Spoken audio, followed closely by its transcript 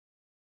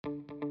Diet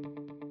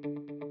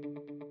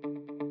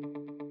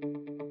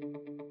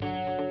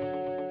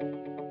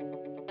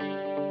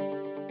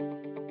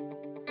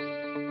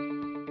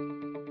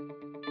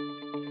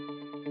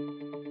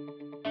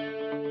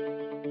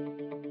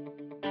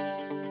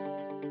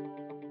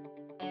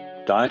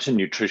and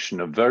nutrition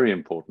are very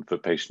important for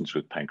patients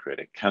with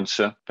pancreatic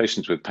cancer.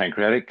 Patients with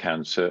pancreatic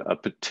cancer are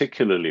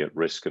particularly at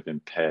risk of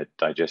impaired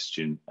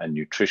digestion and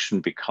nutrition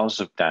because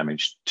of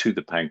damage to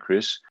the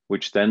pancreas,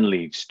 which then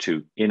leads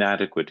to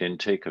inadequate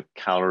intake of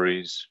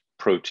calories,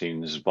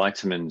 proteins,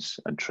 vitamins,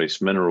 and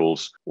trace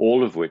minerals,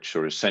 all of which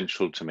are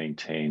essential to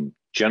maintain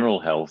general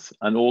health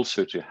and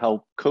also to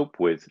help cope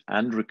with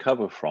and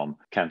recover from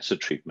cancer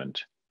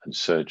treatment and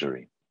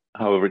surgery.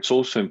 However, it's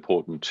also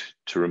important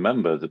to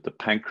remember that the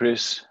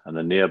pancreas and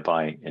the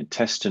nearby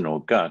intestine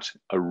or gut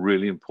are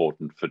really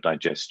important for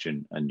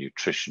digestion and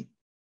nutrition.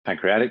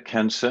 Pancreatic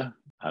cancer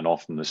and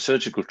often the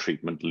surgical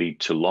treatment lead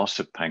to loss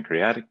of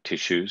pancreatic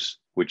tissues,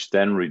 which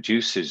then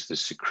reduces the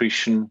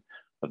secretion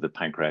of the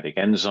pancreatic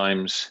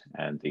enzymes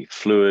and the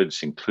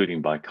fluids,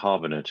 including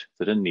bicarbonate,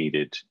 that are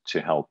needed to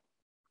help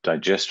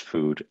digest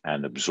food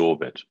and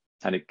absorb it.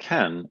 And it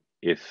can,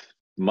 if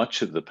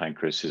much of the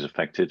pancreas is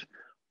affected,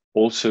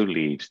 also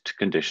lead to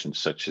conditions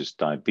such as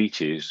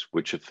diabetes,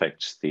 which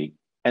affects the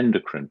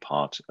endocrine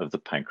part of the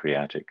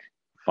pancreatic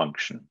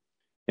function.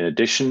 In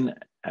addition,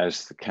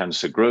 as the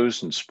cancer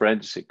grows and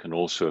spreads, it can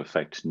also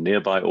affect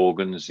nearby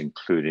organs,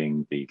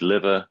 including the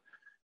liver,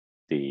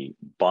 the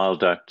bile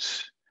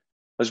ducts,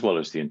 as well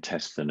as the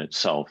intestine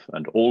itself.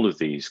 And all of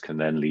these can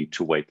then lead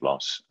to weight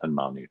loss and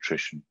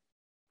malnutrition.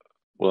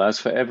 Well, as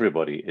for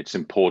everybody, it's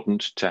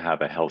important to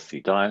have a healthy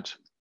diet,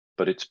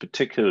 but it's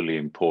particularly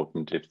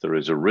important if there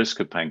is a risk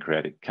of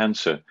pancreatic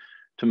cancer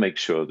to make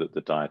sure that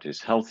the diet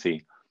is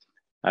healthy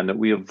and that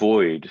we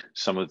avoid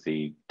some of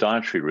the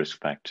dietary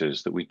risk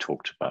factors that we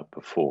talked about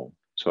before.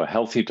 So a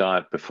healthy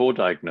diet before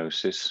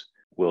diagnosis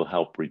will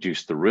help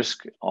reduce the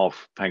risk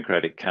of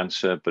pancreatic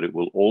cancer, but it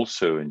will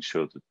also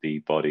ensure that the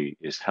body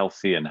is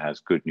healthy and has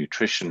good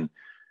nutrition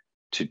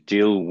to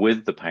deal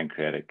with the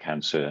pancreatic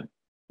cancer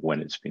when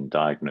it's been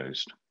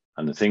diagnosed.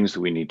 And the things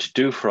that we need to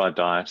do for our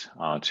diet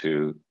are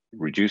to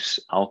reduce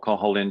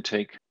alcohol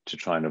intake, to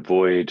try and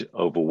avoid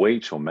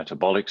overweight or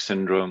metabolic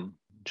syndrome,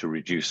 to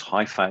reduce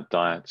high-fat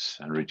diets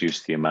and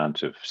reduce the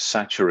amount of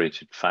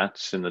saturated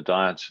fats in the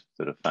diet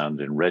that are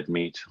found in red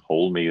meat,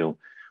 whole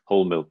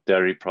milk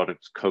dairy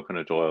products,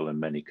 coconut oil, and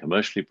many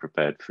commercially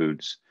prepared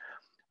foods,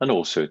 and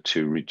also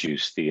to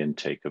reduce the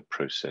intake of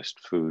processed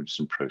foods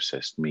and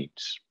processed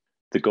meats.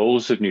 The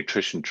goals of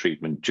nutrition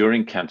treatment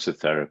during cancer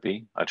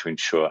therapy are to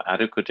ensure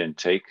adequate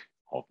intake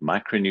of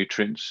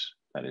macronutrients,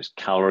 that is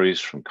calories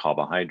from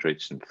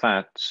carbohydrates and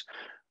fats,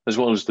 as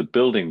well as the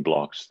building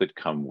blocks that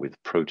come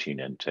with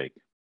protein intake.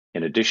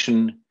 In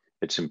addition,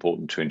 it's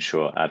important to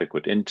ensure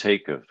adequate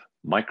intake of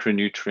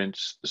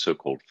micronutrients, the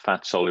so-called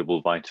fat-soluble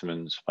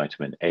vitamins,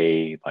 vitamin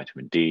A,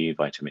 vitamin D,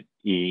 vitamin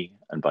E,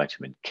 and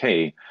vitamin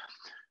K,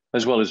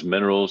 as well as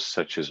minerals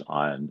such as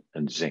iron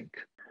and zinc.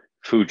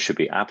 Food should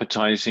be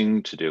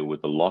appetizing to deal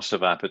with the loss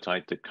of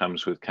appetite that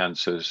comes with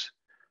cancers,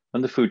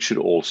 and the food should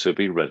also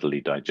be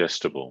readily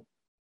digestible.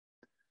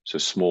 So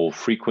small,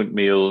 frequent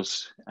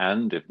meals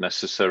and, if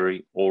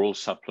necessary, oral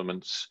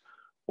supplements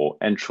or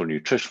enteral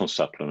nutritional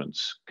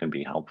supplements can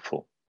be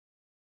helpful.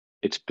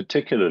 It's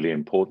particularly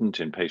important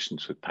in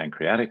patients with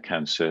pancreatic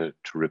cancer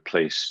to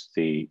replace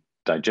the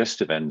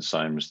digestive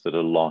enzymes that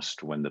are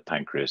lost when the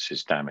pancreas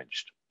is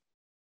damaged.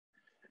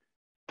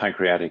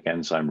 Pancreatic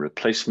enzyme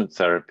replacement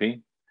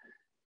therapy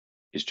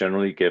is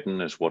generally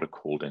given as what are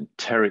called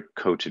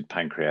enteric-coated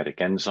pancreatic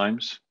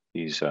enzymes.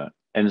 These are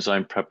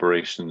enzyme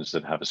preparations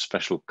that have a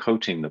special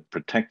coating that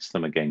protects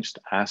them against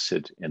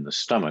acid in the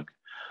stomach.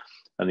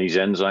 And these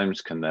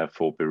enzymes can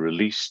therefore be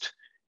released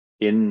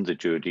in the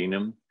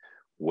duodenum,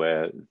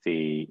 where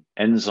the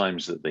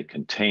enzymes that they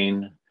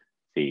contain,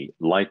 the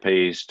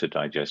lipase to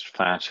digest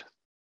fat,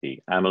 the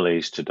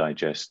amylase to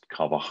digest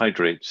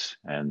carbohydrates,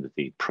 and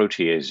the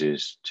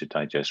proteases to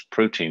digest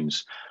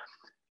proteins,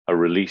 are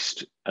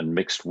released and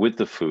mixed with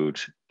the food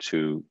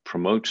to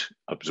promote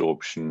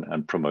absorption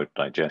and promote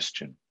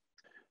digestion.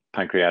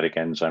 Pancreatic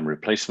enzyme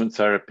replacement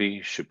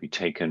therapy should be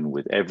taken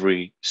with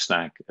every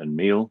snack and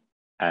meal,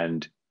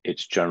 and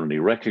it's generally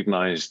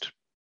recognized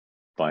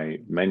by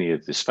many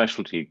of the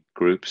specialty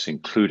groups,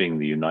 including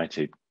the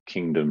United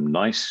Kingdom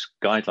NICE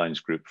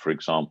guidelines group, for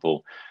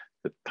example,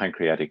 that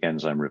pancreatic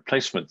enzyme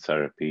replacement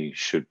therapy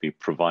should be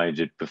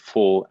provided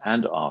before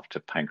and after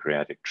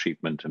pancreatic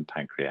treatment and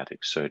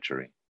pancreatic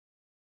surgery.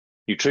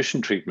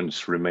 Nutrition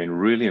treatments remain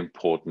really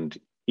important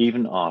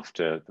even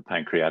after the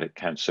pancreatic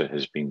cancer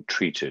has been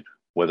treated,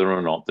 whether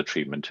or not the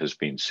treatment has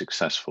been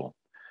successful.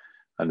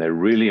 And they're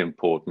really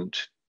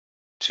important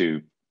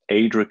to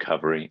aid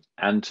recovery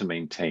and to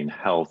maintain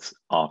health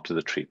after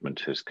the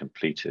treatment has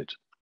completed.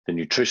 The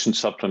nutrition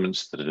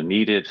supplements that are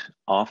needed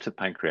after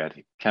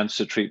pancreatic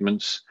cancer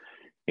treatments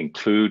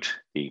include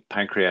the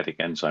pancreatic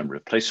enzyme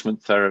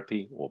replacement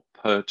therapy, or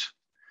PERT.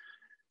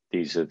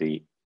 These are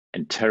the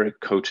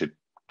enteric-coated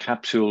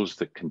capsules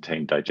that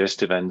contain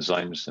digestive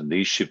enzymes, and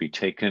these should be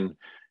taken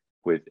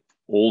with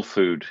all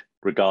food,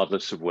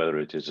 regardless of whether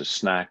it is a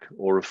snack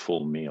or a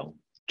full meal.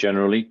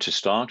 Generally, to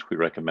start, we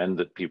recommend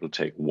that people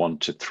take 1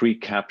 to 3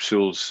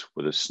 capsules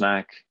with a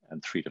snack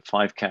and 3 to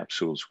 5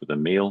 capsules with a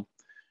meal.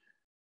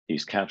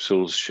 These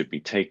capsules should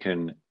be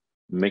taken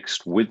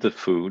mixed with the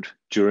food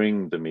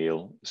during the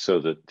meal so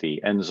that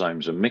the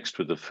enzymes are mixed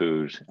with the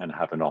food and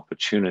have an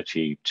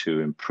opportunity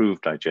to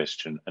improve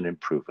digestion and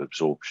improve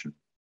absorption.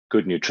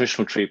 Good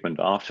nutritional treatment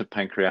after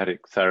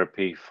pancreatic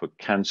therapy for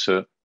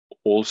cancer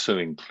also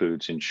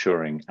includes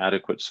ensuring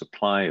adequate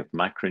supply of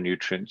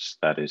macronutrients,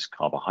 that is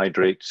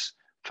carbohydrates,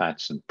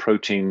 fats and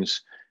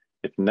proteins,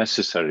 if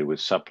necessary with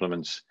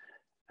supplements,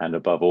 and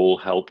above all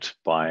helped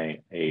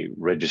by a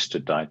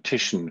registered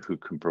dietitian who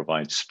can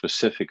provide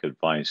specific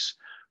advice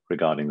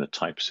regarding the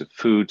types of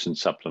foods and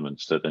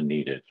supplements that are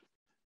needed.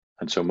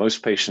 And so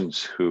most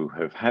patients who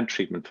have had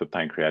treatment for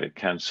pancreatic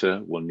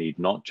cancer will need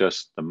not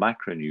just the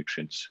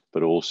macronutrients,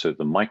 but also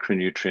the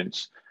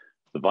micronutrients,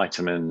 the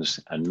vitamins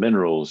and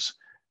minerals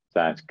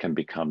that can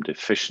become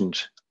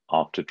deficient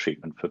after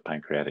treatment for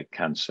pancreatic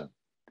cancer.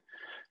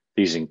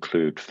 These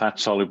include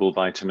fat-soluble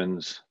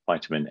vitamins,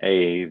 vitamin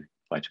A,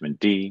 vitamin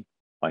D,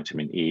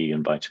 vitamin E,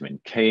 and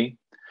vitamin K,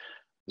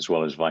 as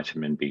well as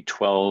vitamin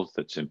B12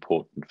 that's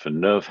important for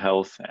nerve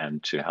health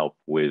and to help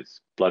with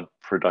blood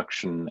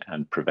production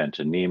and prevent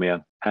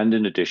anemia. And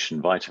in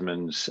addition,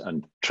 vitamins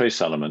and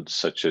trace elements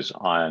such as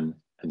iron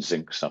and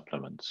zinc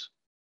supplements.